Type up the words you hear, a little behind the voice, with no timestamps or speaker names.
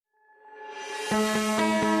Hey,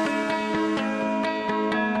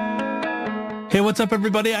 what's up,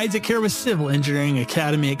 everybody? Isaac here with Civil Engineering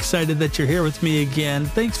Academy. Excited that you're here with me again.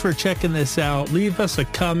 Thanks for checking this out. Leave us a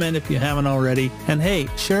comment if you haven't already. And hey,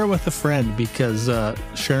 share with a friend because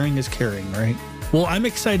sharing is caring, right? Well, I'm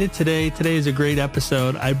excited today. Today is a great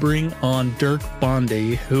episode. I bring on Dirk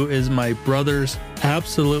Bondy, who is my brother's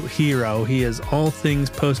absolute hero. He is all things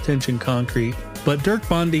post-tension concrete. But Dirk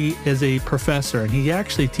Bondy is a professor, and he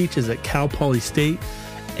actually teaches at Cal Poly State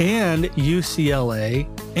and UCLA,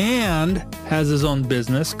 and has his own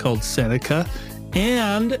business called Seneca,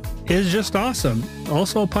 and is just awesome.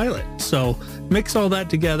 Also a pilot. So mix all that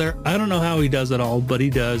together. I don't know how he does it all, but he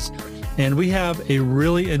does. And we have a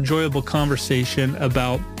really enjoyable conversation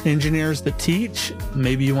about engineers that teach.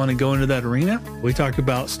 Maybe you want to go into that arena. We talk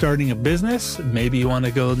about starting a business. Maybe you want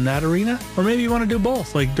to go in that arena, or maybe you want to do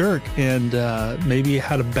both like Dirk, and maybe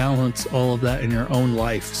how to balance all of that in your own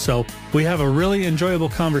life. So we have a really enjoyable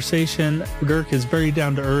conversation. Dirk is very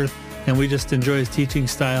down to earth, and we just enjoy his teaching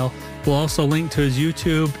style. We'll also link to his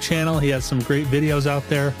YouTube channel. He has some great videos out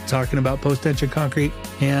there talking about post-tension concrete,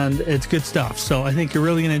 and it's good stuff. So I think you're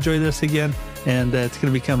really going to enjoy this again, and it's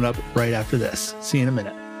going to be coming up right after this. See you in a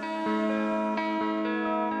minute.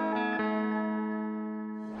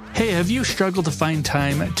 Hey, have you struggled to find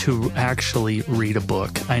time to actually read a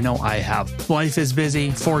book? I know I have. Life is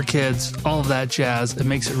busy, 4 kids, all of that jazz. It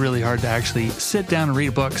makes it really hard to actually sit down and read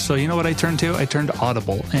a book. So you know what I turn to? I turn to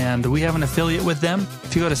Audible, and we have an affiliate with them.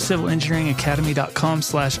 If you go to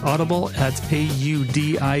civilengineeringacademy.com/audible, that's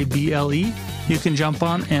AUDIBLE, you can jump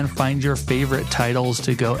on and find your favorite titles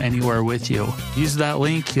to go anywhere with you. Use that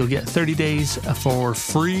link. You'll get 30 days for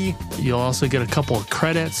free. You'll also get a couple of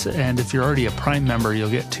credits. And if you're already a Prime member,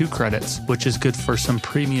 you'll get 2 credits, which is good for some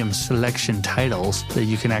premium selection titles that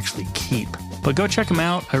you can actually keep. But go check them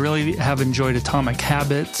out. I really have enjoyed Atomic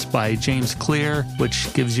Habits by James Clear,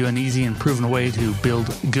 which gives you an easy and proven way to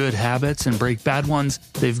build good habits and break bad ones.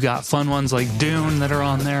 They've got fun ones like Dune that are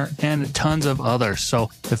on there and tons of others.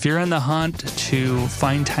 So if you're in the hunt to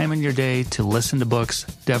find time in your day to listen to books,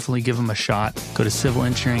 definitely give them a shot. Go to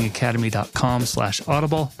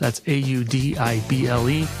civilengineeringacademy.com/audible. That's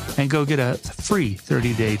AUDIBLE, and go get a free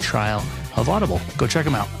 30-day trial of Audible. Go check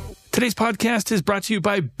them out. Today's podcast is brought to you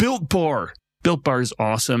by Built Bar. Built Bar is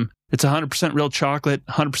awesome. It's 100% real chocolate,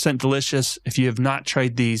 100% delicious. If you have not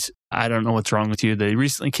tried these, I don't know what's wrong with you. They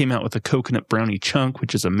recently came out with a coconut brownie chunk,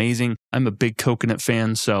 which is amazing. I'm a big coconut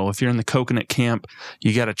fan, so if you're in the coconut camp,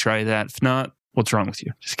 you got to try that. If not, what's wrong with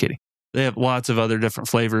you? Just kidding. They have lots of other different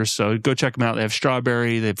flavors, so go check them out. They have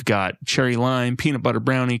strawberry, they've got cherry lime, peanut butter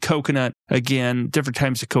brownie, coconut. Again, different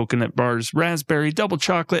types of coconut bars, raspberry, double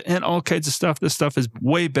chocolate, and all kinds of stuff. This stuff is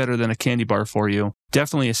way better than a candy bar for you.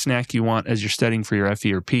 Definitely a snack you want as you're studying for your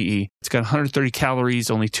FE or PE. It's got 130 calories,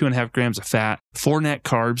 only 2.5 grams of fat, 4 net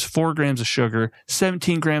carbs, 4 grams of sugar,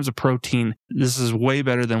 17 grams of protein. This is way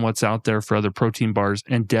better than what's out there for other protein bars,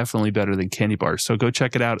 and definitely better than candy bars. So go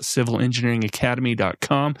check it out at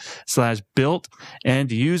civilengineeringacademy.com/built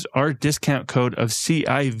and use our discount code of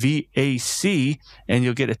CIVAC, and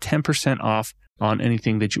you'll get a 10% off on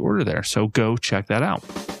anything that you order there. So go check that out.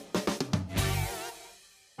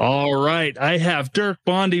 All right. I have Dirk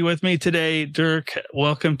Bondy with me today. Dirk,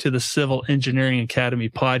 welcome to the Civil Engineering Academy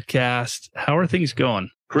podcast. How are things going?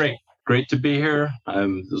 Great. Great to be here.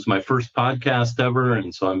 This is my first podcast ever,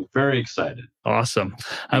 and so I'm very excited. Awesome.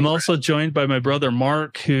 I'm also joined by my brother,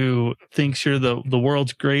 Mark, who thinks you're the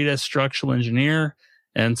world's greatest structural engineer.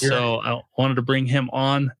 And so I wanted to bring him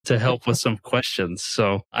on to help with some questions.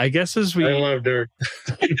 So I guess I love Dirk.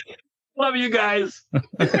 Love you guys.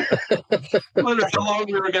 I wonder how long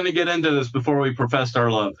we were going to get into this before we professed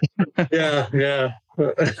our love. Yeah.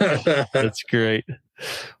 That's great.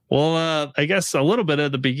 Well, I guess a little bit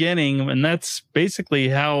at the beginning, and that's basically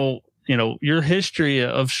how, your history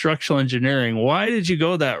of structural engineering. Why did you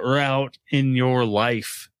go that route in your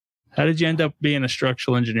life? How did you end up being a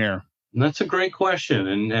structural engineer? That's a great question.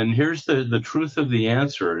 And here's the truth of the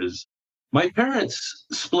answer is, my parents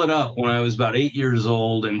split up when I was about 8 years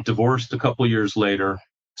old and divorced a couple years later.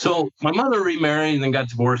 So my mother remarried and then got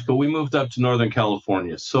divorced, but we moved up to Northern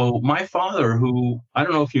California. So my father, who, I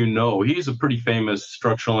don't know if you know, he's a pretty famous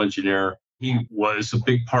structural engineer. He was a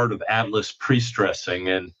big part of Atlas pre-stressing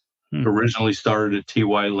and originally started at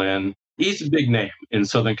T.Y. Lin. He's a big name in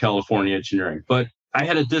Southern California engineering. But I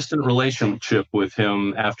had a distant relationship with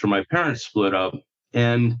him after my parents split up.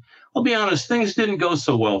 And I'll be honest, things didn't go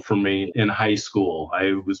so well for me in high school.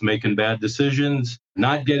 I was making bad decisions,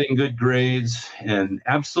 not getting good grades, and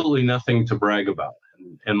absolutely nothing to brag about.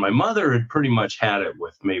 And my mother had pretty much had it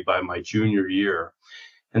with me by my junior year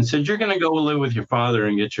and said, "You're going to go live with your father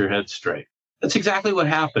and get your head straight." That's exactly what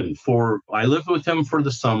happened. I lived with him for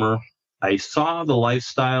the summer. I saw the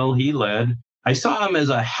lifestyle he led. I saw him as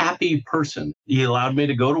a happy person. He allowed me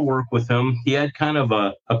to go to work with him. He had kind of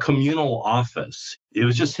a communal office. It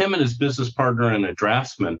was just him and his business partner and a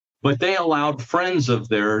draftsman. But they allowed friends of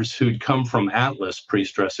theirs who'd come from Atlas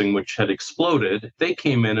pre-stressing, which had exploded. They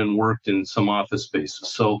came in and worked in some office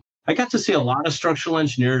spaces. So I got to see a lot of structural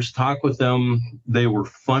engineers, talk with them. They were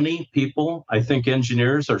funny people. I think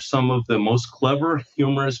engineers are some of the most clever,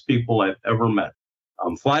 humorous people I've ever met.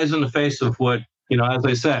 Flies in the face of what, as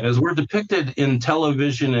I said, as we're depicted in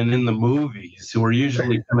television and in the movies, we're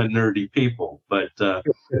usually kind of nerdy people. But the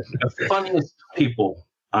funniest people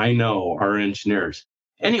I know are engineers.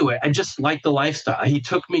 Anyway, I just liked the lifestyle. He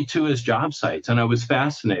took me to his job sites and I was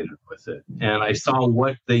fascinated with it. And I saw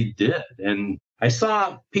what they did. And I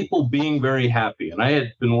saw people being very happy. And I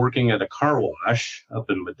had been working at a car wash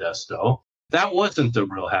up in Modesto. That wasn't a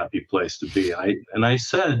real happy place to be. I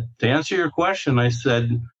said, to answer your question, I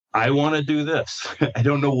said, I want to do this. I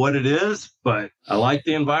don't know what it is, but I like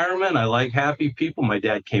the environment. I like happy people. My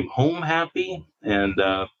dad came home happy. And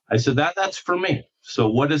I said, that's for me. So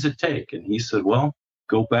what does it take? And he said, well,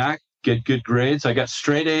 go back, get good grades. I got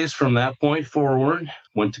straight A's from that point forward,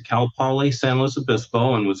 went to Cal Poly San Luis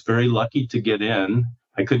Obispo and was very lucky to get in.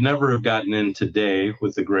 I could never have gotten in today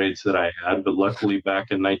with the grades that I had, but luckily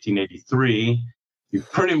back in 1983, you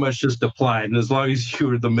pretty much just applied. And as long as you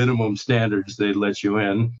were the minimum standards, they'd let you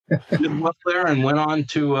in. Did well there and went on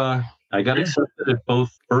to, I got accepted at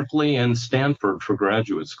both Berkeley and Stanford for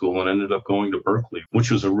graduate school and ended up going to Berkeley,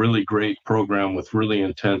 which was a really great program with really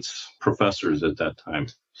intense professors at that time.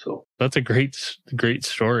 So that's a great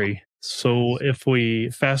story. So if we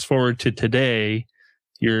fast forward to today,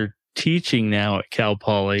 you're teaching now at Cal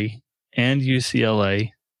Poly and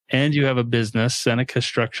UCLA, and you have a business, Seneca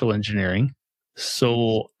Structural Engineering.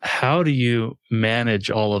 So how do you manage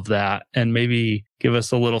all of that? And maybe give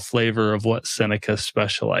us a little flavor of what Seneca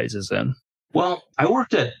specializes in. Well, I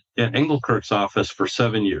worked at Engelkert's office for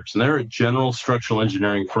 7 years, and they're a general structural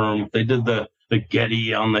engineering firm. They did the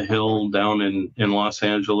Getty on the Hill down in Los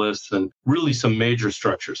Angeles and really some major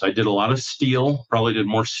structures. I did a lot of steel, probably did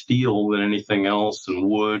more steel than anything else, and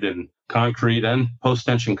wood and concrete and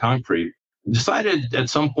post-tension concrete. Decided at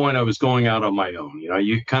some point I was going out on my own.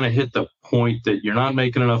 You kind of hit the point that you're not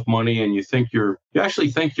making enough money and you actually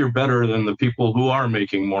think you're better than the people who are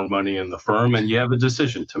making more money in the firm, and you have a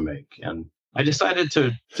decision to make. And I decided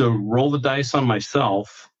to roll the dice on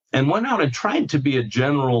myself and went out and tried to be a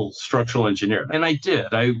general structural engineer. And I did.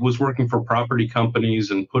 I was working for property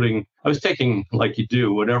companies and I was taking, like you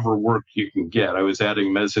do, whatever work you can get. I was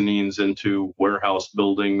adding mezzanines into warehouse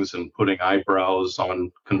buildings and putting eyebrows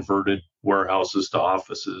on converted warehouses to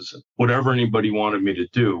offices, whatever anybody wanted me to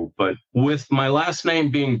do. But with my last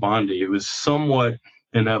name being Bondy, it was somewhat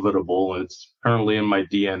inevitable. It's apparently in my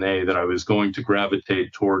DNA that I was going to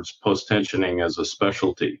gravitate towards post-tensioning as a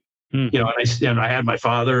specialty. And I had my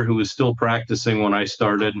father who was still practicing when I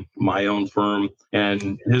started my own firm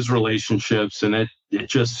and his relationships, and it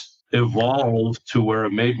just evolved to where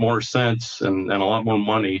it made more sense and a lot more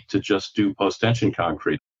money to just do post-tension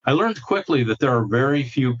concrete. I learned quickly that there are very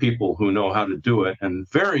few people who know how to do it and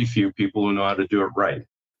very few people who know how to do it right.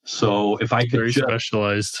 So if I could just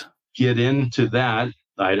specialized get into that,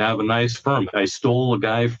 I'd have a nice firm. I stole a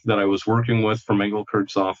guy that I was working with from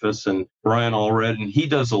Engelkert's office, and Brian Allred, and he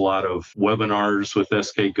does a lot of webinars with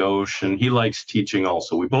SK Ghosh, and he likes teaching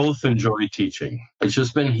also. We both enjoy teaching. It's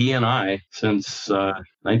just been he and I since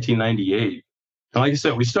 1998. And like I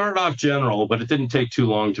said, we started off general, but it didn't take too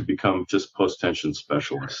long to become just post-tension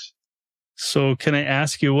specialists. So can I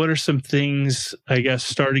ask you, what are some things, I guess,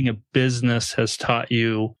 starting a business has taught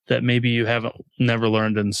you that maybe you haven't never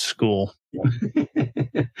learned in school?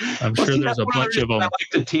 I'm sure there's a bunch of them. I like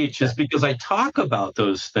to teach is because I talk about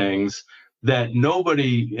those things that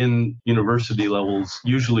nobody in university levels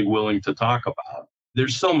usually willing to talk about.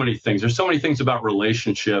 There's so many things. There's so many things about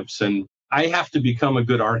relationships, and I have to become a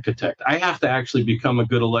good architect. I have to actually become a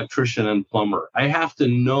good electrician and plumber. I have to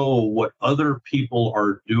know what other people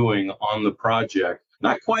are doing on the project.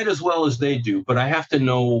 Not quite as well as they do, but I have to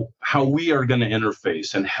know how we are going to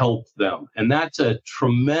interface and help them. And that's a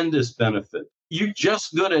tremendous benefit. You're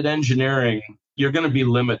just good at engineering, you're going to be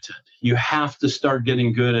limited. You have to start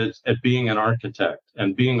getting good at being an architect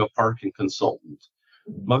and being a parking consultant.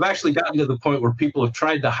 I've actually gotten to the point where people have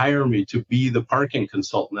tried to hire me to be the parking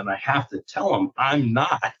consultant, and I have to tell them I'm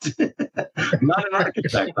not. I'm not an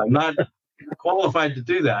architect. I'm not qualified to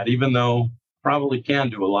do that, even though I probably can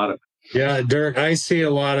do a lot of it. Yeah, Dirk, I see a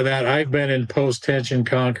lot of that. I've been in post-tension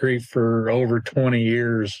concrete for over 20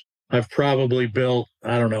 years. I've probably built,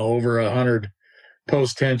 I don't know, over 100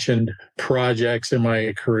 post-tension projects in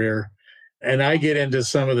my career. And I get into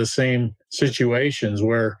some of the same situations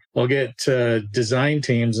where I'll get design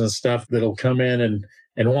teams and stuff that'll come in and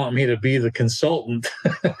want me to be the consultant.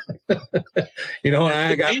 And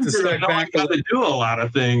I got to step back. I got to do a lot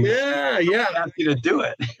of things. Yeah. I'm happy to do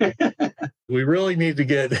it. We really need to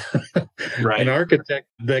get right. an architect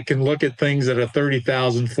that can look at things at a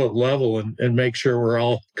 30,000 foot level and make sure we're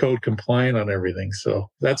all code compliant on everything. So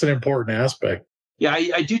that's an important aspect. Yeah,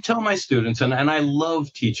 I do tell my students, and I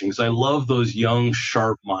love teaching because I love those young,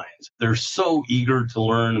 sharp minds. They're so eager to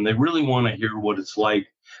learn, and they really want to hear what it's like.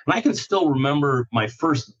 And I can still remember my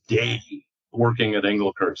first day working at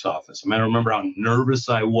Engelkert's office. I remember how nervous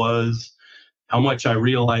I was, how much I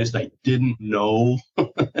realized I didn't know.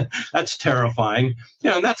 That's terrifying.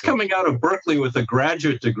 And that's coming out of Berkeley with a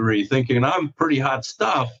graduate degree, thinking I'm pretty hot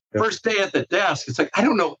stuff. First day at the desk, it's like, I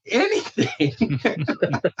don't know anything.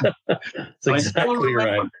 That's exactly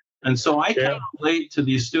right. And so I kind of relate to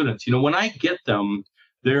these students. When I get them,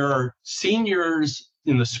 they're seniors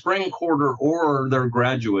in the spring quarter or they're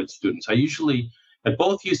graduate students. I usually, at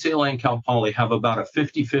both UCLA and Cal Poly, have about a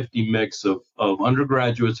 50-50 mix of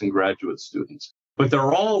undergraduates and graduate students. But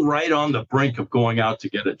they're all right on the brink of going out to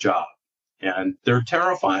get a job. And they're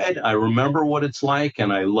terrified. I remember what it's like,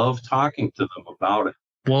 and I love talking to them about it.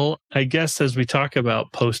 Well, I guess as we talk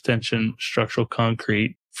about post-tension structural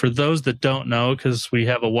concrete, for those that don't know, because we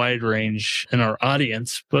have a wide range in our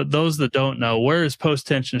audience, but those that don't know, where is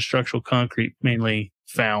post-tension structural concrete mainly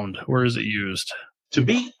found? Where is it used? To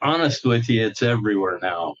be honest with you, it's everywhere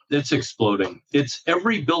now. It's exploding. It's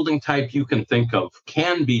every building type you can think of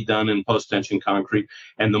can be done in post-tension concrete.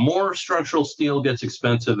 And the more structural steel gets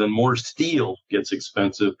expensive and more steel gets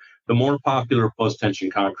expensive, the more popular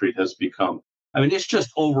post-tension concrete has become. It's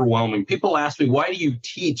just overwhelming. People ask me, why do you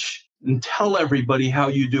teach and tell everybody how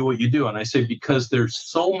you do what you do? And I say, because there's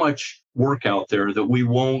so much work out there that we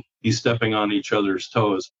won't be stepping on each other's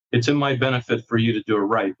toes. It's in my benefit for you to do it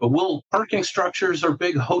right. But parking structures are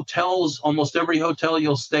big. Hotels, almost every hotel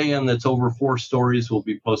you'll stay in that's over 4 stories will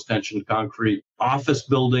be post-tension concrete. Office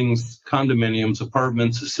buildings, condominiums,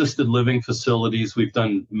 apartments, assisted living facilities. We've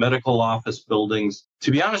done medical office buildings.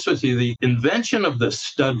 To be honest with you, the invention of the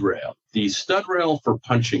stud rail for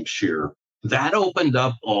punching shear, that opened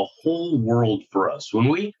up a whole world for us. When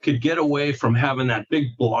we could get away from having that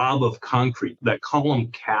big blob of concrete, that column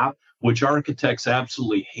cap, which architects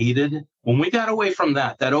absolutely hated. When we got away from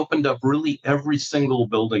that, that opened up really every single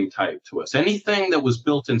building type to us. Anything that was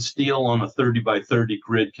built in steel on a 30 by 30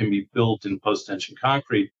 grid can be built in post-tension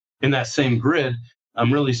concrete. In that same grid,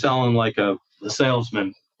 I'm really sounding like a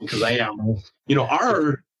salesman because I am.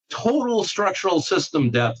 Our total structural system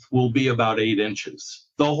depth will be about 8 inches,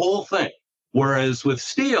 the whole thing. Whereas with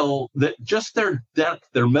steel, that just their depth,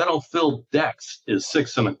 their metal-filled decks is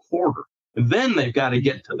 6 1/4. And then they've got to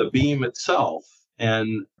get to the beam itself.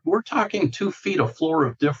 And we're talking 2 feet of floor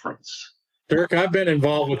of difference. Dirk, I've been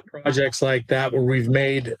involved with projects like that where we've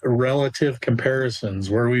made relative comparisons,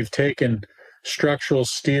 where we've taken structural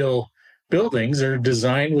steel buildings that are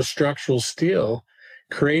designed with structural steel,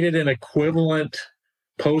 created an equivalent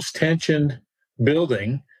post-tension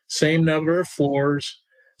building, same number of floors,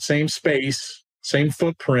 same space, same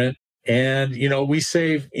footprint. And, we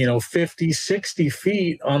save, 50, 60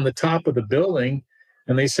 feet on the top of the building,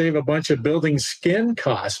 and they save a bunch of building skin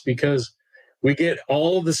costs because we get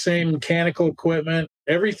all the same mechanical equipment.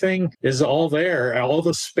 Everything is all there, all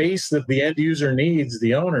the space that the end user needs,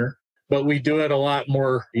 the owner, but we do it a lot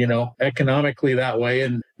more, economically that way.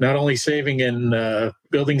 And not only saving in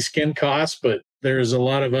building skin costs, but there's a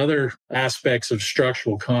lot of other aspects of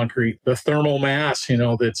structural concrete, the thermal mass,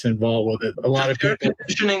 that's involved with it. A lot of people. Air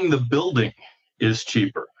conditioning the building is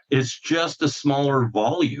cheaper. It's just a smaller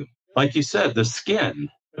volume. Like you said, the skin.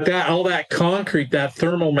 All that concrete, that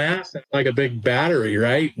thermal mass, like a big battery,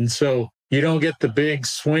 right? And so you don't get the big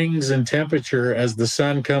swings in temperature as the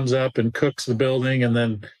sun comes up and cooks the building and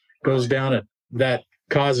then goes down. That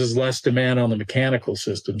causes less demand on the mechanical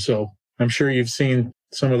system. So I'm sure you've seen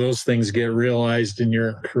some of those things get realized in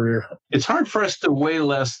your career. It's hard for us to weigh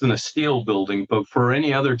less than a steel building, but for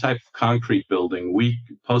any other type of concrete building,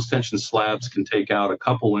 post-tension slabs can take out a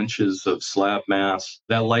couple inches of slab mass.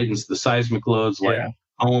 That lightens the seismic loads, lightens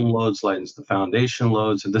column loads, lightens the foundation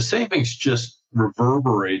loads, and the savings just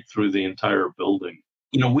reverberate through the entire building.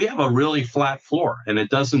 We have a really flat floor and it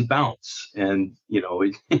doesn't bounce. And,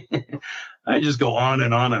 I just go on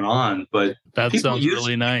and on and on, but that sounds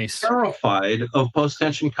really nice. Terrified of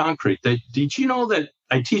post-tension concrete. Did you know that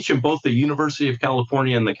I teach in both the University of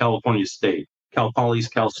California and the California State? Cal Poly's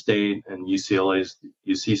Cal State and UCLA's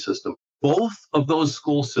UC system. Both of those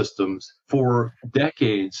school systems, for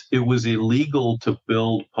decades, it was illegal to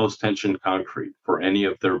build post-tension concrete for any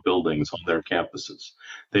of their buildings on their campuses.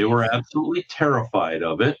 They were absolutely terrified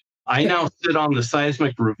of it. I now sit on the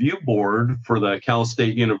seismic review board for the Cal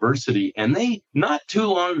State University, and they, not too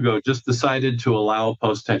long ago, just decided to allow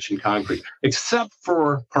post-tension concrete, except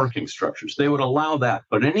for parking structures. They would allow that,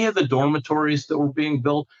 but any of the dormitories that were being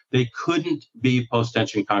built, they couldn't be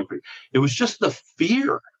post-tension concrete. It was just the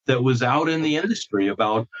fear that was out in the industry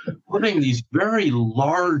about putting these very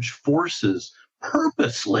large forces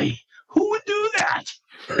purposely. Who would do that?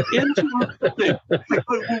 Into a building?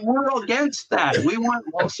 We're against that. We want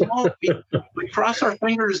small. We cross our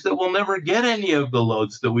fingers that we'll never get any of the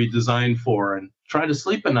loads that we designed for and try to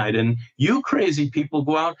sleep at night. And you crazy people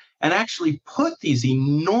go out and actually put these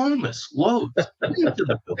enormous loads into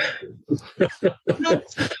the building.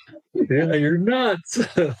 Yeah, you're nuts.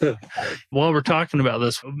 While we're talking about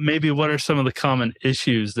this, maybe what are some of the common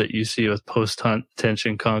issues that you see with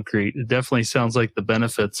post-tension concrete? It definitely sounds like the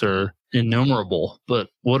benefits are innumerable, but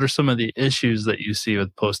what are some of the issues that you see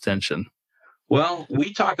with post-tension? Well,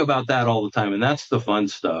 we talk about that all the time, and that's the fun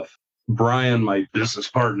stuff. Brian, my business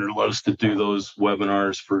partner, loves to do those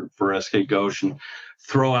webinars for SK Ghosh and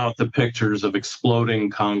throw out the pictures of exploding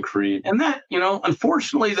concrete. And that,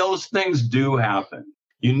 unfortunately, those things do happen.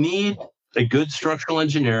 You need a good structural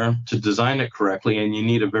engineer to design it correctly, and you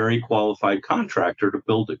need a very qualified contractor to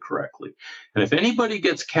build it correctly. And if anybody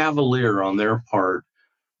gets cavalier on their part,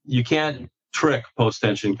 you can't trick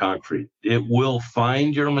post-tension concrete. It will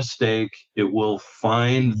find your mistake, it will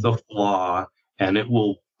find the flaw, and it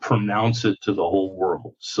will pronounce it to the whole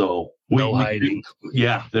world. So no hiding.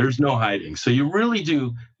 Yeah, there's no hiding. So you really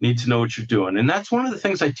do need to know what you're doing. And that's one of the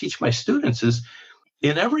things I teach my students is,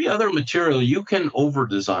 in every other material, you can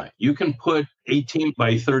over-design. You can put 18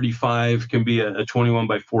 by 35, can be a 21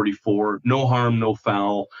 by 44, no harm, no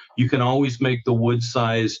foul. You can always make the wood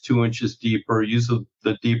size 2 inches deeper, use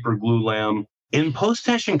the deeper glue lam. In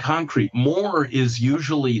post-tension concrete, more is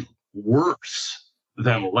usually worse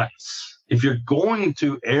than less. If you're going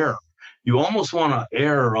to err, you almost want to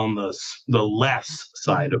err on the less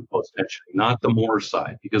side of post-tension, not the more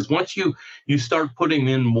side. Because once you start putting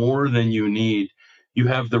in more than you need, you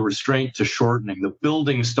have the restraint to shortening. The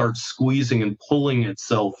building starts squeezing and pulling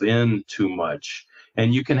itself in too much.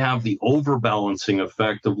 And you can have the overbalancing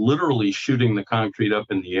effect of literally shooting the concrete up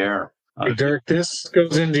in the air. Dirk, this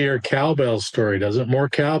goes into your cowbell story, doesn't it? More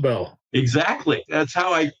cowbell. Exactly. That's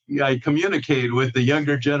how I communicate with the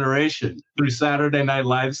younger generation through Saturday Night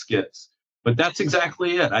Live skits. But that's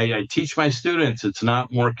exactly it. I teach my students it's not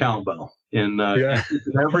more cowbell. In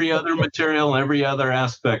every other material, every other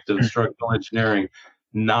aspect of structural engineering,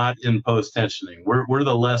 not in post-tensioning. We're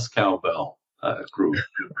the less cowbell group.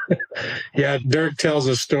 Yeah, Dirk tells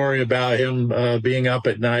a story about him being up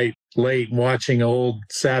at night late and watching old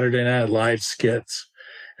Saturday Night Live skits.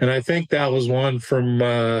 And I think that was one from,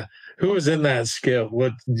 who was in that skit?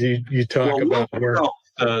 What did you talk about?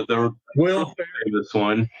 The Will famous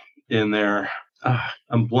one in there.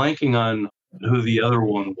 I'm blanking on who the other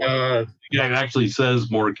one was. It actually says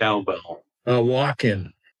more cowbell.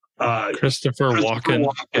 Walken. Christopher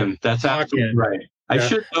Walken. That's absolutely right. I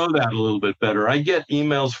should know that a little bit better. I get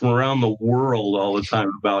emails from around the world all the time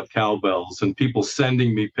about cowbells and people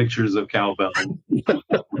sending me pictures of cowbells. Oh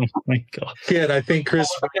my God. Kid, I think Chris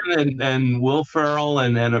and Will Ferrell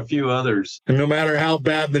and a few others. And no matter how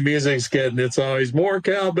bad the music's getting, it's always more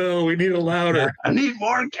cowbell. We need it louder. I need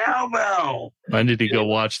more cowbell. I need to go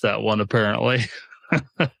watch that one, apparently.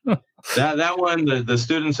 That one, the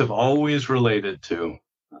students have always related to.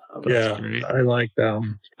 Yeah, great. I like that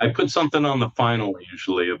one. I put something on the final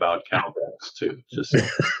usually about cowbells too, just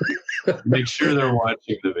make sure they're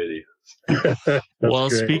watching the videos. Well,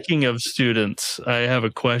 great. Speaking of students, I have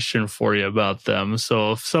a question for you about them.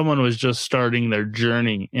 So if someone was just starting their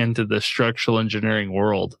journey into the structural engineering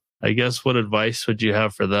world, I guess what advice would you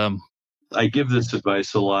have for them? I give this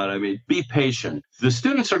advice a lot. I mean, be patient. The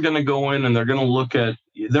students are going to go in and they're going to look at,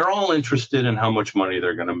 they're all interested in how much money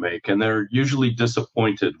they're going to make. And they're usually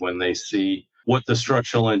disappointed when they see what the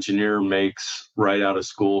structural engineer makes right out of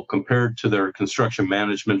school compared to their construction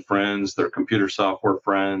management friends, their computer software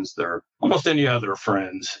friends, their almost any other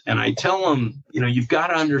friends. And I tell them, you've got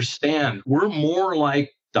to understand, we're more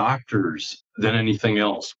like doctors than anything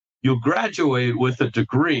else. You'll graduate with a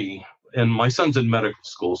degree. And my son's in medical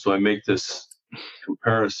school, so I make this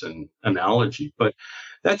comparison analogy. But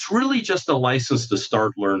that's really just a license to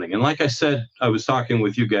start learning. And like I said, I was talking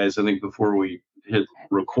with you guys, I think before we hit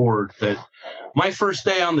record, that my first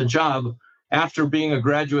day on the job, after being a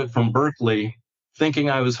graduate from Berkeley, thinking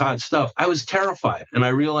I was hot stuff. I was terrified, and I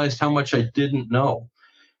realized how much I didn't know.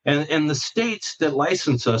 And the states that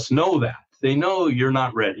license us know that. They know you're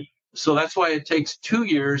not ready. So that's why it takes 2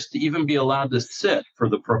 years to even be allowed to sit for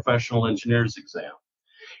the professional engineer's exam.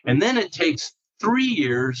 And then it takes 3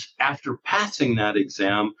 years after passing that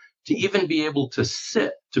exam to even be able to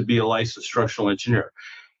sit to be a licensed structural engineer.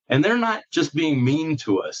 And they're not just being mean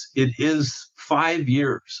to us. It is 5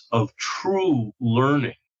 years of true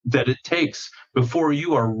learning that it takes before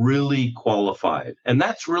you are really qualified. And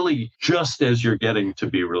that's really just as you're getting to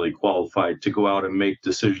be really qualified to go out and make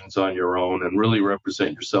decisions on your own and really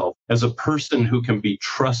represent yourself as a person who can be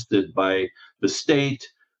trusted by the state,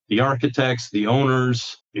 the architects, the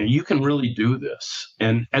owners. You can really do this.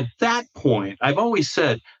 And at that point, I've always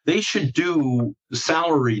said they should do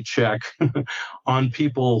salary check on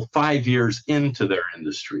people 5 years into their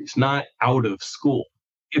industries, not out of school.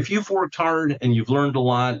 If you've worked hard and you've learned a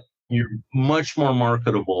lot, you're much more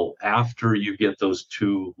marketable after you get those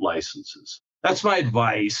 2 licenses. That's my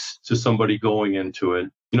advice to somebody going into it.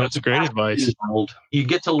 That's great advice. You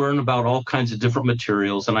get to learn about all kinds of different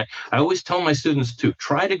materials. And I always tell my students to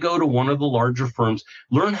try to go to one of the larger firms,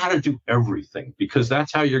 learn how to do everything, because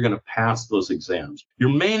that's how you're going to pass those exams.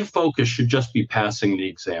 Your main focus should just be passing the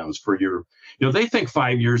exams for your, they think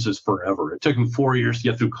 5 years is forever. It took them 4 years to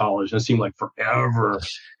get through college, and it seemed like forever.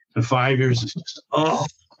 And 5 years is just,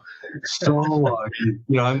 so long.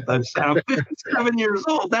 I'm 57 years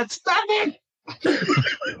old. That's nothing.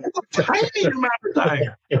 Tiny amount of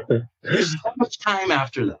time. There's so much time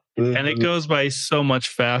after that. And it goes by so much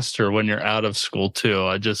faster when you're out of school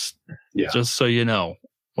too. Just so you know,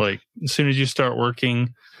 like as soon as you start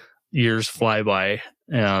working, years fly by.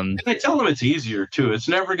 And I tell them it's easier too. It's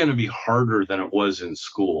never going to be harder than it was in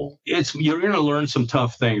school. You're going to learn some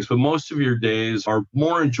tough things, but most of your days are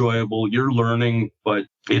more enjoyable. You're learning, but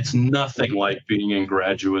it's nothing like being in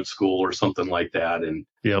graduate school or something like that. And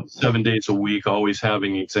 7 days a week, always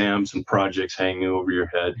having exams and projects hanging over your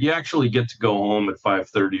head. You actually get to go home at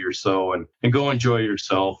 5:30 or so and go enjoy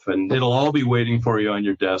yourself. And it'll all be waiting for you on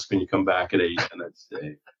your desk when you come back at 8 the next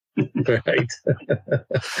day. Right.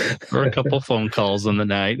 Or a couple phone calls in the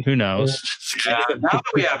night. Who knows? Yeah, now that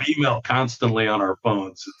we have email constantly on our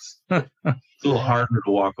phones, it's a little harder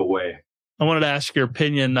to walk away. I wanted to ask your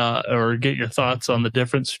opinion or get your thoughts on the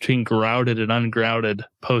difference between grouted and ungrouted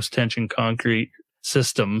post-tension concrete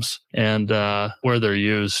systems and where they're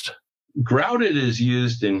used. Grouted is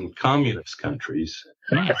used in communist countries.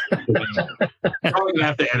 Probably going to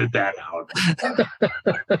have to edit that out.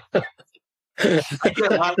 I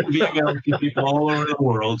get lots of emails from people all over the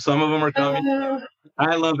world. Some of them are coming.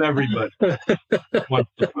 I love everybody.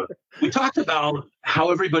 We talked about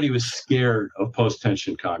how everybody was scared of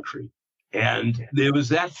post-tension concrete. And there was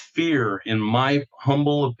that fear, in my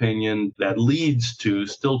humble opinion, that leads to,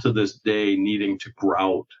 still to this day, needing to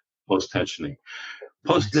grout post-tensioning.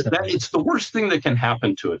 It's the worst thing that can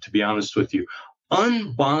happen to it, to be honest with you.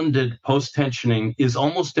 Unbonded post-tensioning is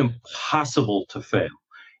almost impossible to fail.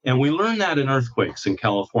 And we learned that in earthquakes in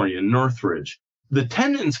California, in Northridge. The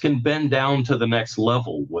tendons can bend down to the next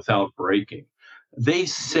level without breaking. They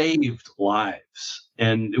saved lives,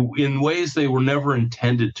 and in ways they were never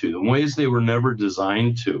intended to, in ways they were never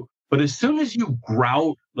designed to. But as soon as you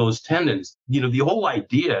grout those tendons, the whole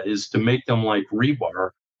idea is to make them like rebar,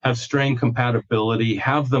 have strain compatibility,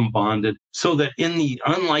 have them bonded, so that in the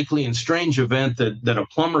unlikely and strange event that a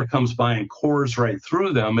plumber comes by and cores right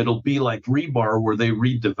through them, it'll be like rebar where they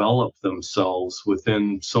redevelop themselves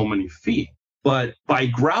within so many feet. But by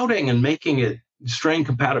grouting and making it strain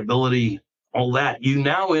compatibility, all that, you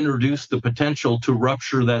now introduce the potential to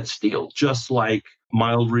rupture that steel, just like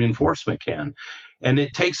mild reinforcement can. And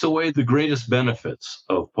it takes away the greatest benefits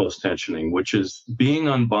of post-tensioning, which is being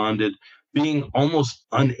unbonded, being almost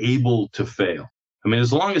unable to fail. I mean,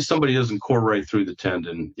 as long as somebody doesn't core right through the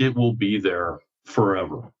tendon, it will be there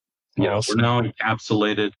forever. We're now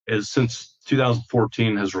encapsulated, since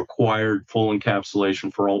 2014 has required full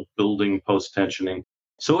encapsulation for all building post-tensioning.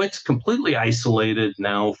 So it's completely isolated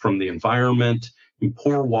now from the environment. You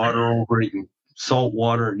pour water over it, salt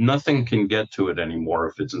water, nothing can get to it anymore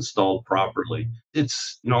if it's installed properly.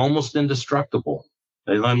 It's almost indestructible,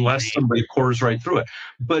 unless somebody cores right through it.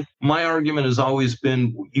 But my argument has always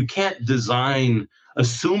been, you can't design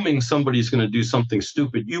assuming somebody's going to do something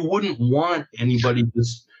stupid. You wouldn't want anybody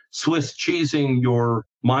just Swiss cheesing your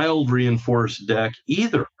mild reinforced deck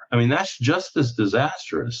either. I mean, that's just as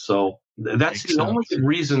disastrous. So that's the only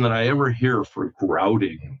reason that I ever hear for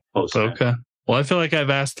grouting post-tension. Okay. Well, I feel like I've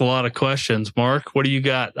asked a lot of questions. Mark, what do you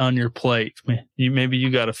got on your plate? Maybe you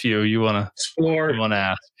got a few you want to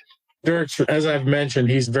ask. Dirk, as I've mentioned,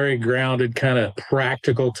 he's very grounded, kind of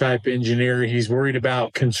practical type engineer. He's worried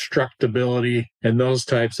about constructability and those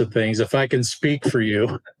types of things. If I can speak for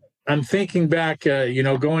you, I'm thinking back,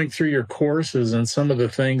 going through your courses and some of the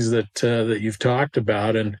things that you've talked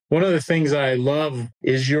about. And one of the things I love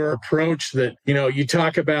is your approach that, you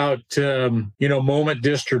talk about, moment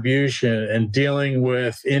distribution and dealing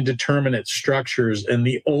with indeterminate structures, and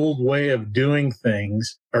the old way of doing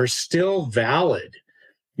things are still valid.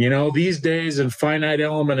 These days in finite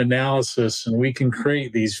element analysis, and we can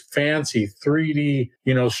create these fancy 3D,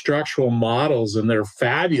 structural models, and they're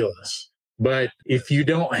fabulous. But if you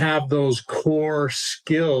don't have those core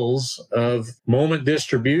skills of moment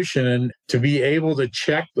distribution and to be able to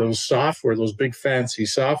check those big fancy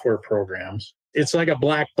software programs, it's like a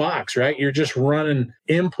black box, right? You're just running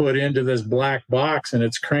input into this black box and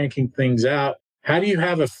it's cranking things out. How do you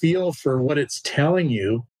have a feel for what it's telling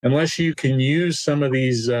you unless you can use some of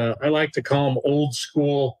these, I like to call them old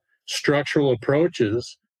school structural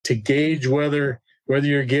approaches to gauge whether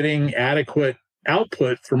you're getting adequate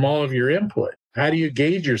output from all of your input? How do you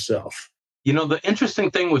gauge yourself? The interesting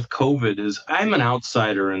thing with COVID is I'm an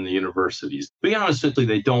outsider in the universities. To be honest with you,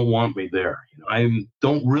 they don't want me there. I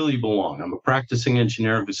don't really belong. I'm a practicing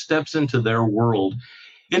engineer who steps into their world.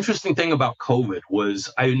 Interesting thing about COVID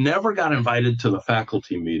was I never got invited to the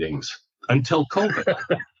faculty meetings until COVID.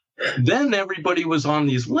 Then everybody was on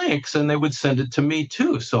these links and they would send it to me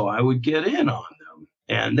too. So I would get in on them.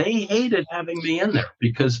 And they hated having me in there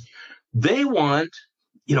because they want,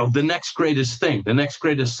 the next greatest thing, the next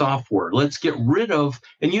greatest software. Let's get rid of,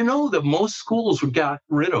 and that most schools got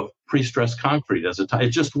rid of pre-stressed concrete as a time. It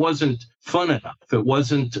just wasn't fun enough. It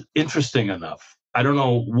wasn't interesting enough. I don't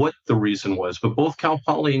know what the reason was, but both Cal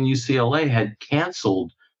Poly and UCLA had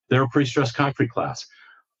canceled their pre-stressed concrete class.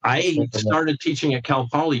 I started teaching at Cal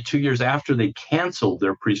Poly 2 years after they canceled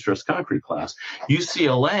their pre-stressed concrete class.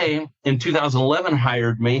 UCLA in 2011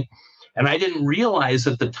 hired me, and I didn't realize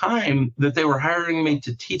at the time that they were hiring me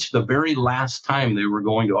to teach the very last time they were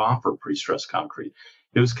going to offer pre-stressed concrete.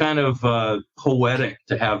 It was kind of poetic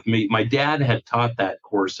to have me. My dad had taught that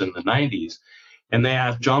course in the 90s. And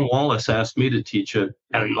John Wallace asked me to teach it.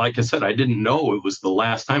 And like I said, I didn't know it was the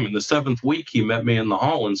last time. In the 7th week, he met me in the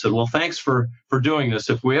hall and said, well, thanks for doing this.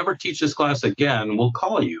 If we ever teach this class again, we'll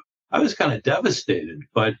call you. I was kind of devastated.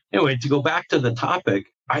 But anyway, to go back to the topic,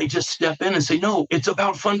 I just step in and say, no, it's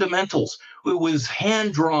about fundamentals. It was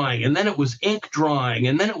hand drawing, and then it was ink drawing,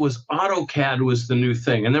 and then it was AutoCAD was the new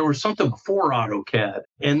thing. And there was something before AutoCAD.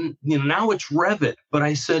 And now it's Revit. But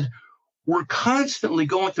I said, we're constantly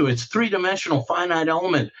going through it's 3-dimensional finite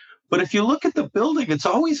element. But if you look at the building, it's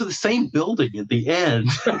always the same building at the end.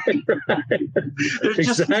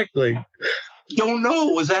 Exactly. Don't know.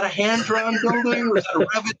 Was that a hand-drawn building? Was that a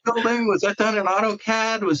Revit building? Was that done in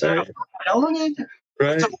AutoCAD? Was that a element?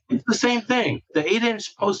 Right. So it's the same thing. The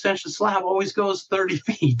 8-inch post-tension slab always goes 30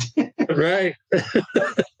 feet. Right.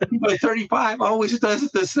 By 35 always does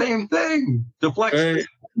the same thing. Deflects the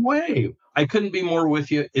same way. I couldn't be more with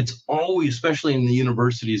you. It's always, especially in the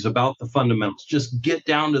universities, about the fundamentals. Just get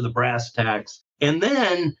down to the brass tacks. And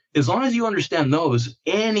then, as long as you understand those,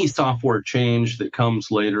 any software change that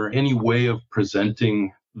comes later, any way of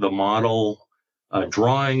presenting the model,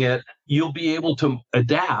 drawing it, you'll be able to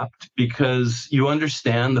adapt because you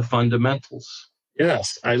understand the fundamentals.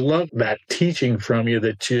 Yes, I love that teaching from you,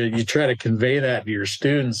 that you try to convey that to your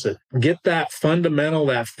students, that get that fundamental,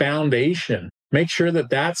 that foundation. Make sure that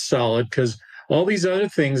that's solid, because all these other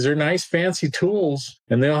things, they're nice, fancy tools,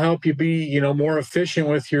 and they'll help you be, more efficient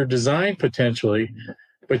with your design potentially.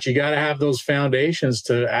 But you got to have those foundations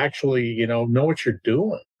to actually, know what you're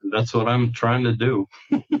doing. That's what I'm trying to do.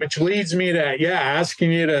 Which leads me to,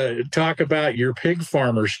 asking you to talk about your pig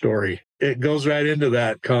farmer story. It goes right into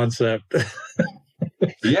that concept.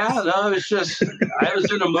 It's just, I was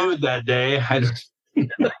in a mood that day.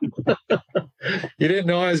 You didn't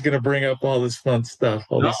know I was going to bring up all this fun stuff.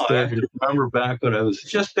 I remember back when I was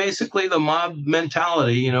just basically the mob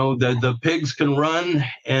mentality. The pigs can run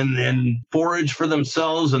and forage for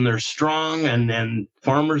themselves, and they're strong. And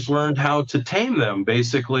farmers learned how to tame them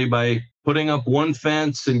basically by putting up one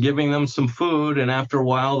fence and giving them some food. And after a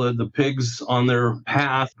while, the pigs on their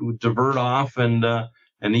path would divert off and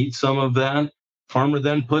eat some of that. Farmer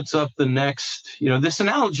then puts up the next, this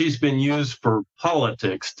analogy has been used for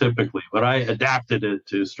politics typically, but I adapted it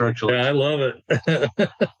to structural. Yeah, I love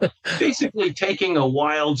it. Basically taking a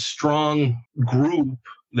wild, strong group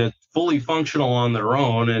that's fully functional on their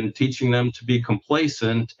own and teaching them to be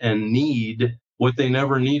complacent and need what they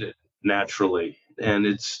never needed naturally. and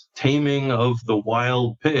it's taming of the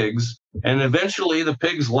wild pigs. And eventually the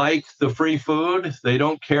pigs like the free food. They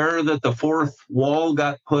don't care that the fourth wall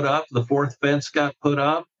got put up, the fourth fence got put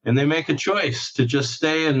up, and they make a choice to just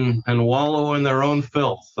stay and wallow in their own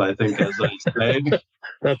filth, I think, as I say.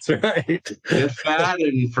 That's right. Get fat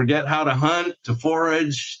and forget how to hunt, to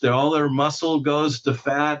forage. All their muscle goes to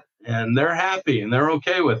fat, and they're happy and they're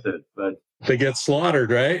okay with it. But they get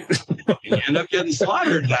slaughtered, right? You end up getting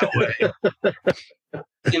slaughtered that way.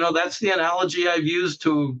 That's the analogy I've used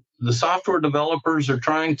to the software developers are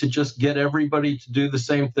trying to just get everybody to do the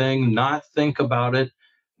same thing, not think about it,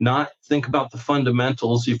 not think about the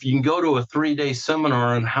fundamentals. If you can go to a 3-day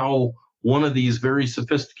seminar on how one of these very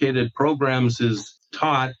sophisticated programs is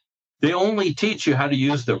taught, they only teach you how to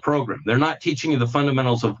use their program. They're not teaching you the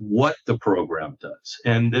fundamentals of what the program does.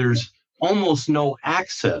 And there's almost no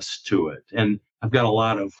access to it. And I've got a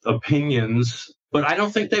lot of opinions, but I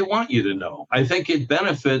don't think they want you to know. I think it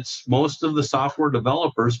benefits most of the software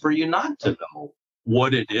developers for you not to know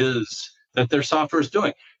what it is that their software is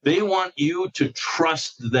doing. They want you to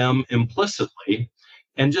trust them implicitly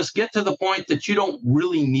and just get to the point that you don't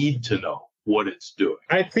really need to know what it's doing.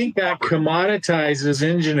 I think that commoditizes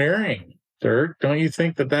engineering, Dirk. Don't you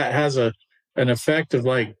think that has an effect of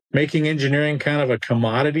like making engineering kind of a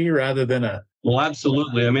commodity rather than a... Well,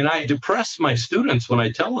 absolutely. I mean, I depress my students when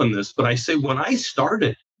I tell them this, but I say when I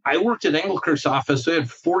started, I worked at Engelkert's office. We had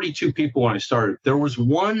 42 people when I started. There was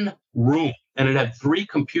one room and it had 3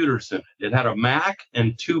 computers in it. It had a Mac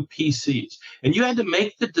and 2 PCs. And you had to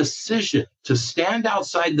make the decision to stand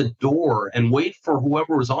outside the door and wait for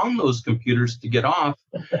whoever was on those computers to get off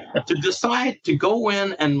to decide to go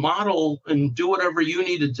in and model and do whatever you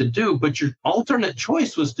needed to do. But your alternate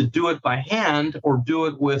choice was to do it by hand or do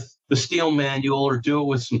it with the steel manual or do it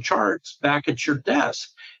with some charts back at your desk.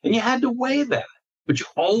 And you had to weigh that. But you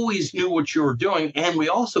always knew what you were doing. And we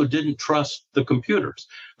also didn't trust the computers.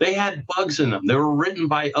 They had bugs in them. They were written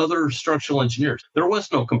by other structural engineers. There was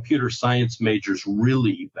no computer science majors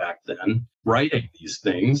really back then writing these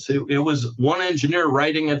things. It was one engineer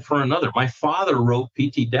writing it for another. My father wrote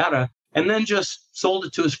PT data and then just sold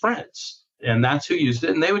it to his friends. And that's who used it.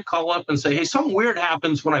 And they would call up and say, hey, something weird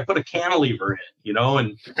happens when I put a cantilever in,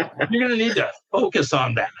 and you're going to need to focus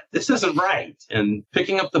on that. This isn't right. And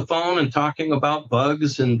picking up the phone and talking about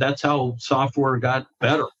bugs. And that's how software got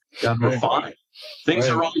better, got refined. Things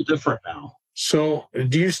are all different now. So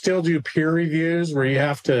do you still do peer reviews where you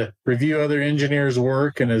have to review other engineers'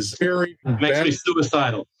 work? And is peer review makes me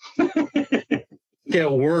suicidal. Get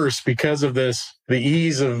worse because of the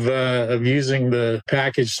ease of using the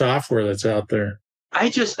packaged software that's out there? I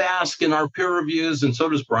just ask in our peer reviews, and so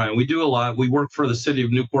does Brian. We do a lot. We work for the city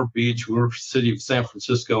of Newport Beach. We work for the city of San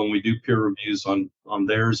Francisco, and we do peer reviews on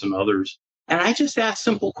theirs and others. And I just ask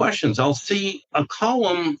simple questions. I'll see a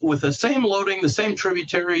column with the same loading, the same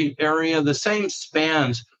tributary area, the same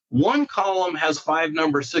spans. One column has 5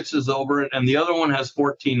 number 6s over it, and the other one has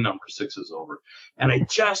 14 number 6s over it. And I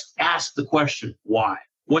just ask the question, why?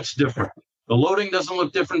 What's different? The loading doesn't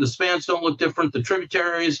look different. The spans don't look different. The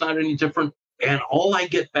tributary is not any different. And all I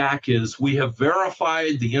get back is we have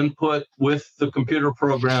verified the input with the computer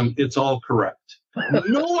program. It's all correct.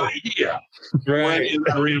 No idea where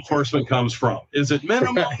the reinforcement comes from. Is it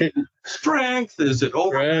minimum strength? Is it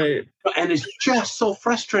over? Right. And it's just so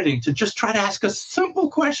frustrating to just try to ask a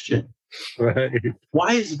simple question. Right.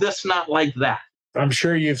 Why is this not like that? I'm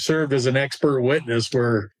sure you've served as an expert witness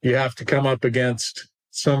where you have to come up against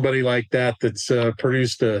somebody like that that's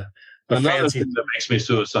produced another fancy thing that makes me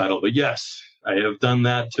suicidal. But yes, I have done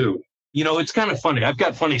that too. It's kind of funny. I've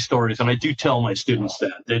got funny stories, and I do tell my students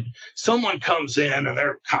that someone comes in and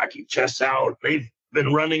they're cocking chests out. They've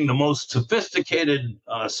been running the most sophisticated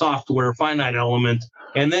software, finite element.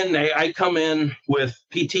 And then I come in with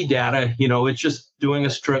PT data. It's just doing a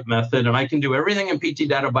strip method, and I can do everything in PT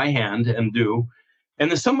data by hand and do.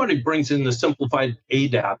 And then somebody brings in the simplified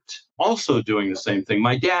ADAPT, also doing the same thing.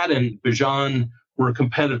 My dad and Bijan were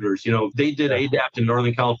competitors. They did ADAPT in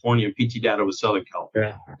Northern California and PT data was Southern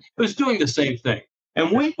California. Yeah. It was doing the same thing.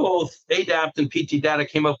 And we both, ADAPT and PT data,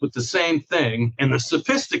 came up with the same thing. And the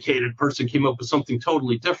sophisticated person came up with something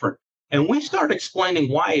totally different. And we started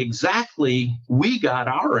explaining why exactly we got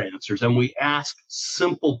our answers. And we asked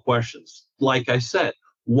simple questions. Like I said,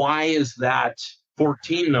 why is that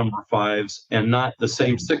 14 number 5s and not the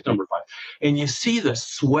same 6 number 5? And you see the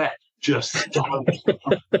sweat just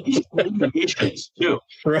these issues too.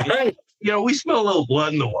 Right. We smell a little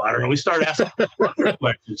blood in the water and we start asking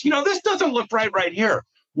questions. This doesn't look right here.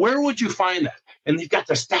 Where would you find that? And they've got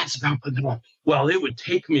the stats about, well, it would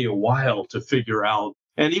take me a while to figure out.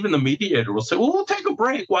 And even the mediator will say, well, we'll take a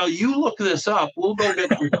break while you look this up. We'll go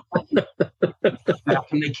get your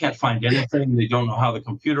back. And they can't find anything. They don't know how the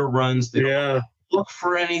computer runs. They don't look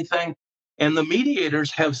for anything. And the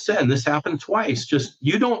mediators have said, this happened twice, just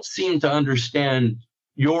you don't seem to understand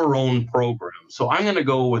your own program. So I'm going to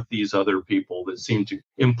go with these other people that seem to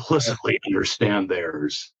implicitly understand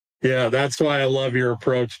theirs. Yeah, that's why I love your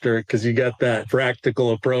approach, Dirk, because you got that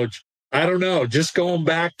practical approach. I don't know, just going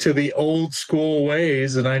back to the old school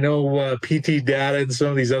ways, and I know PT data and some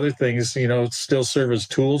of these other things, still serve as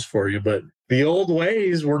tools for you, but the old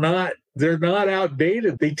ways they're not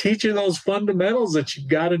outdated. They teach you those fundamentals that you've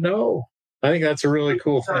got to know. I think that's a really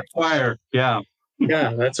cool thing. Yeah.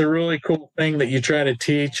 Yeah, that's a really cool thing that you try to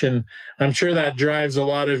teach, and I'm sure that drives a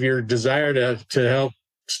lot of your desire to help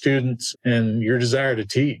students and your desire to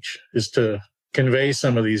teach is to convey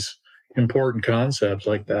some of these important concepts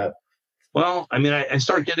like that. Well, I mean, I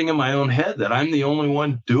start getting in my own head that I'm the only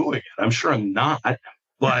one doing it. I'm sure I'm not,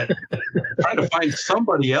 but trying to find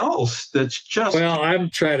somebody else that's just... Well, I'm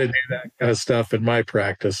trying to do that kind of stuff in my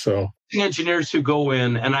practice, so... Engineers who go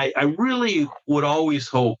in, and I really would always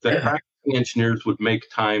hope that practicing engineers would make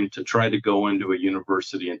time to try to go into a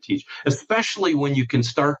university and teach, especially when you can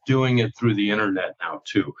start doing it through the internet now,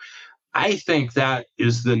 too. I think that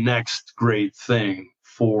is the next great thing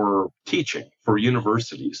for teaching, for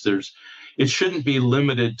universities. It shouldn't be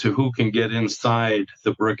limited to who can get inside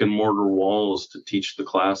the brick and mortar walls to teach the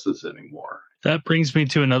classes anymore. That brings me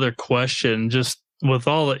to another question. Just with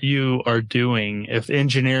all that you are doing, if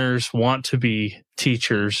engineers want to be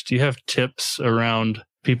teachers, do you have tips around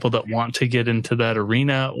people that want to get into that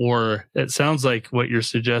arena? Or it sounds like what you're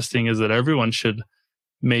suggesting is that everyone should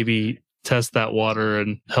maybe test that water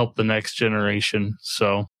and help the next generation.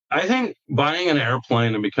 So I think buying an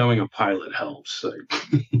airplane and becoming a pilot helps.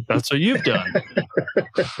 That's what you've done.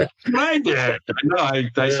 I did.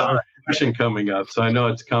 I saw a mission coming up, so I know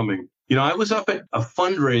it's coming. I was up at a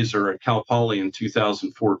fundraiser at Cal Poly in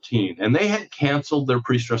 2014, and they had canceled their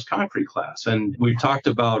pre-stressed concrete class. And we talked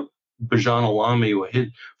about Bajan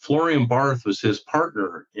Alami. Florian Barth was his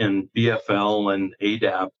partner in BFL and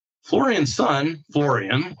ADAP. Florian's son,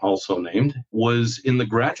 Florian, also named, was in the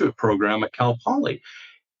graduate program at Cal Poly.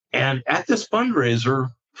 And at this fundraiser,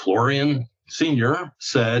 Florian Sr.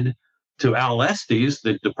 said to Al Estes,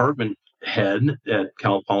 the department head at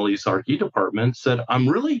Cal Poly's Archie department, said, I'm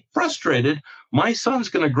really frustrated. My son's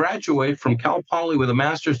going to graduate from Cal Poly with a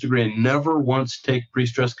master's degree and never once take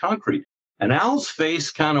pre-stressed concrete. And Al's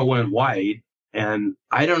face kind of went white. And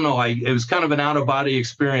I don't know, it was kind of an out-of-body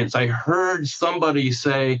experience. I heard somebody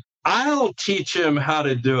say, I'll teach him how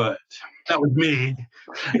to do it. That was me.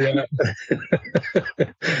 Yeah.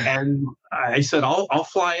 And I said, I'll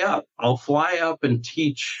fly up. I'll fly up and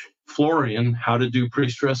teach Florian how to do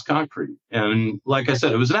pre-stressed concrete. And like I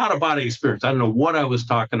said, it was an out-of-body experience. I don't know what I was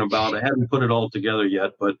talking about. I hadn't put it all together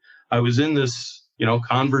yet, but I was in this,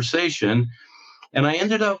 conversation, and I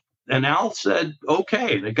ended up, and Al said,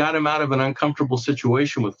 okay, they got him out of an uncomfortable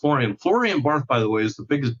situation with Florian. Florian Barth, by the way, is the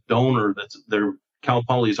biggest donor that's their Cal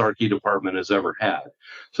Poly's Archie department has ever had.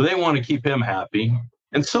 So they want to keep him happy.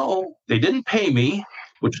 And so they didn't pay me,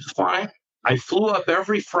 which is fine. I flew up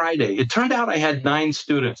every Friday. It turned out I had 9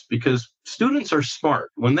 students because students are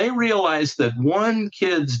smart. When they realize that one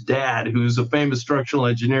kid's dad, who's a famous structural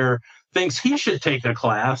engineer, thinks he should take a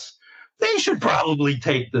class, they should probably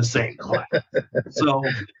take the same class. So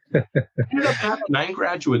I ended up having 9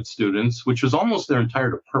 graduate students, which was almost their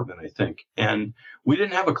entire department, I think. And we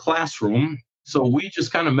didn't have a classroom. So we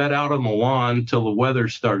just kind of met out on the lawn till the weather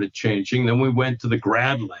started changing. Then we went to the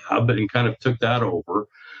grad lab and kind of took that over.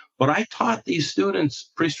 But I taught these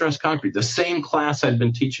students pre-stressed concrete, the same class I'd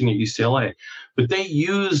been teaching at UCLA. But they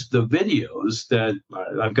used the videos that,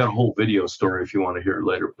 I've got a whole video story if you want to hear it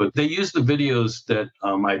later, but they used the videos that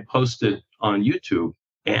I posted on YouTube,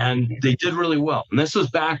 and they did really well. And this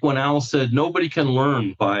was back when Al said, nobody can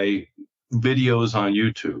learn by videos on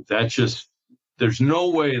YouTube. There's no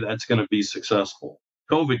way that's going to be successful.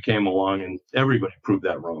 COVID came along and everybody proved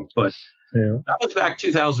that wrong. But that was back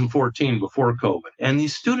 2014 before COVID. And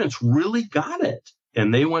these students really got it.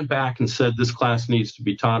 And they went back and said, this class needs to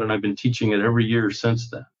be taught. And I've been teaching it every year since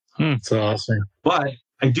then. That's awesome. But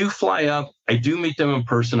I do fly up. I do meet them in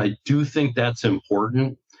person. I do think that's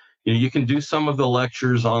important. You can do some of the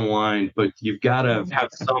lectures online, but you've got to have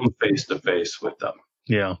some face-to-face with them.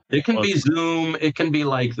 Yeah. It can be Zoom. It can be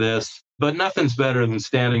like this. But nothing's better than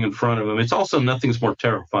standing in front of them. It's also nothing's more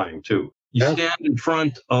terrifying, too. You stand in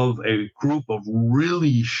front of a group of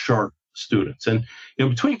really sharp students. And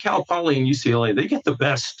between Cal Poly and UCLA, they get the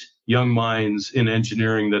best young minds in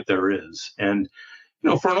engineering that there is. And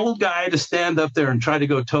for an old guy to stand up there and try to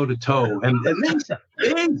go toe to toe, and then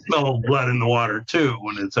they smell blood in the water too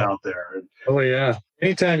when it's out there. Oh yeah.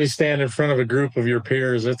 Anytime you stand in front of a group of your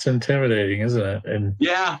peers, it's intimidating, isn't it? And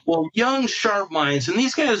yeah, well, young, sharp minds. And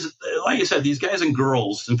these guys, like I said, these guys and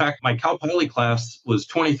girls, in fact, my Cal Poly class was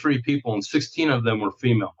 23 people and 16 of them were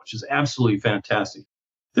female, which is absolutely fantastic.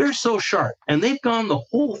 They're so sharp, and they've gone the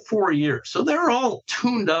whole 4 years. So they're all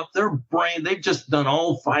tuned up. Their brain, they've just done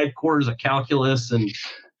all 5 quarters of calculus and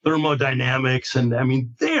thermodynamics. And I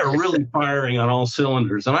mean, they are really firing on all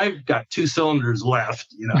cylinders. And I've got 2 cylinders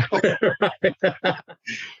left,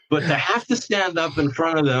 But to have to stand up in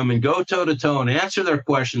front of them and go toe to toe and answer their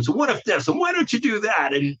questions. What if this? And why don't you do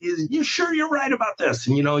that? And you sure you're right about this?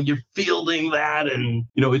 And, you're fielding that. And,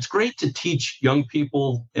 it's great to teach young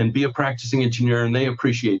people and be a practicing engineer, and they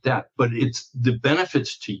appreciate that. But it's the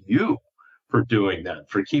benefits to you for doing that,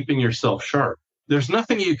 for keeping yourself sharp. There's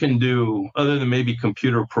nothing you can do other than maybe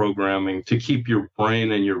computer programming to keep your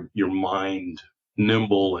brain and your mind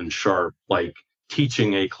nimble and sharp, like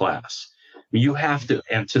teaching a class. You have to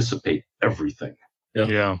anticipate everything.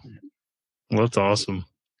 Yeah. Well, that's awesome.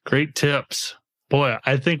 Great tips. Boy,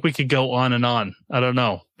 I think we could go on and on. I don't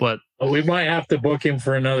know, but we might have to book him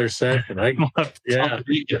for another session.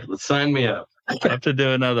 Let's sign me up. I have to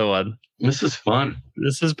do another one. This is fun.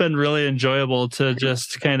 This has been really enjoyable to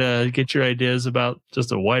just kind of get your ideas about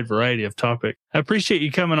just a wide variety of topics. I appreciate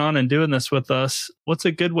you coming on and doing this with us. What's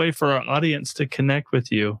a good way for our audience to connect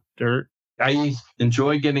with you, Dirk? I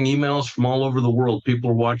enjoy getting emails from all over the world. People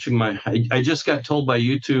are watching I just got told by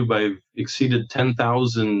YouTube I've exceeded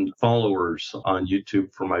 10,000 followers on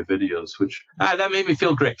YouTube for my videos, which that made me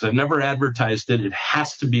feel great because I've never advertised it. It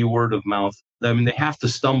has to be word of mouth. I mean, they have to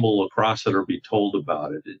stumble across it or be told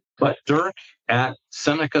about it. But Dirk at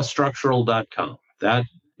SenecaStructural.com. That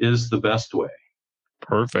is the best way.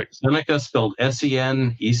 Perfect. Seneca spelled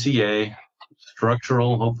SENECA.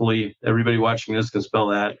 Structural. Hopefully everybody watching this can spell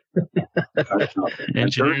that.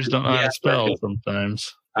 Engineers don't know how to spell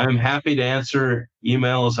sometimes. I'm happy to answer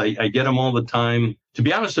emails. I get them all the time. To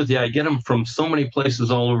be honest with you, I get them from so many places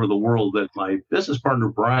all over the world that my business partner,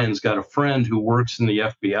 Brian's got a friend who works in the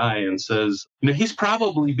FBI and says, he's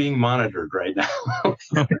probably being monitored right now.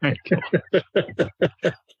 Oh my God.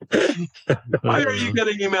 Why are you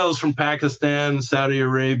getting emails from Pakistan, Saudi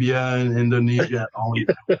Arabia, and Indonesia?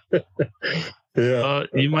 Yeah,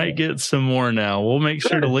 you might get some more now. We'll make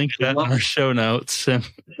sure to link that in our show notes and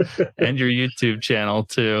your YouTube channel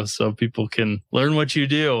too, so people can learn what you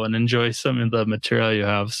do and enjoy some of the material you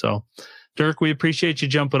have. So, Dirk, we appreciate you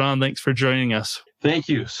jumping on. Thanks for joining us. Thank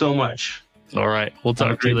you so much. All right. We'll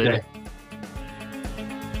talk to you later. Day.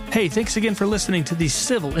 Hey, thanks again for listening to the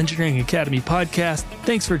Civil Engineering Academy podcast.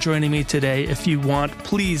 Thanks for joining me today. If you want,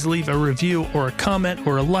 please leave a review or a comment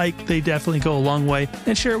or a like. They definitely go a long way.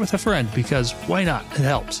 And share it with a friend because why not? It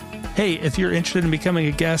helps. Hey, if you're interested in becoming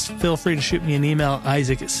a guest, feel free to shoot me an email,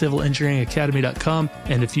 isaac@civilengineeringacademy.com.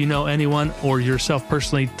 And if you know anyone or yourself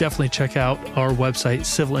personally, definitely check out our website,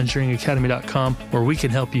 civilengineeringacademy.com, where we can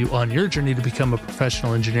help you on your journey to become a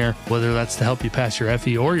professional engineer, whether that's to help you pass your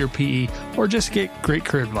FE or your PE, or just get great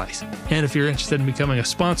career advice. And if you're interested in becoming a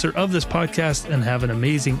sponsor of this podcast and have an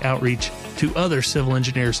amazing outreach to other civil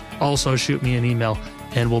engineers, also shoot me an email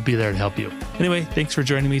and we'll be there to help you. Anyway, thanks for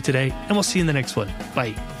joining me today, and we'll see you in the next one.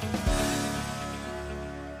 Bye.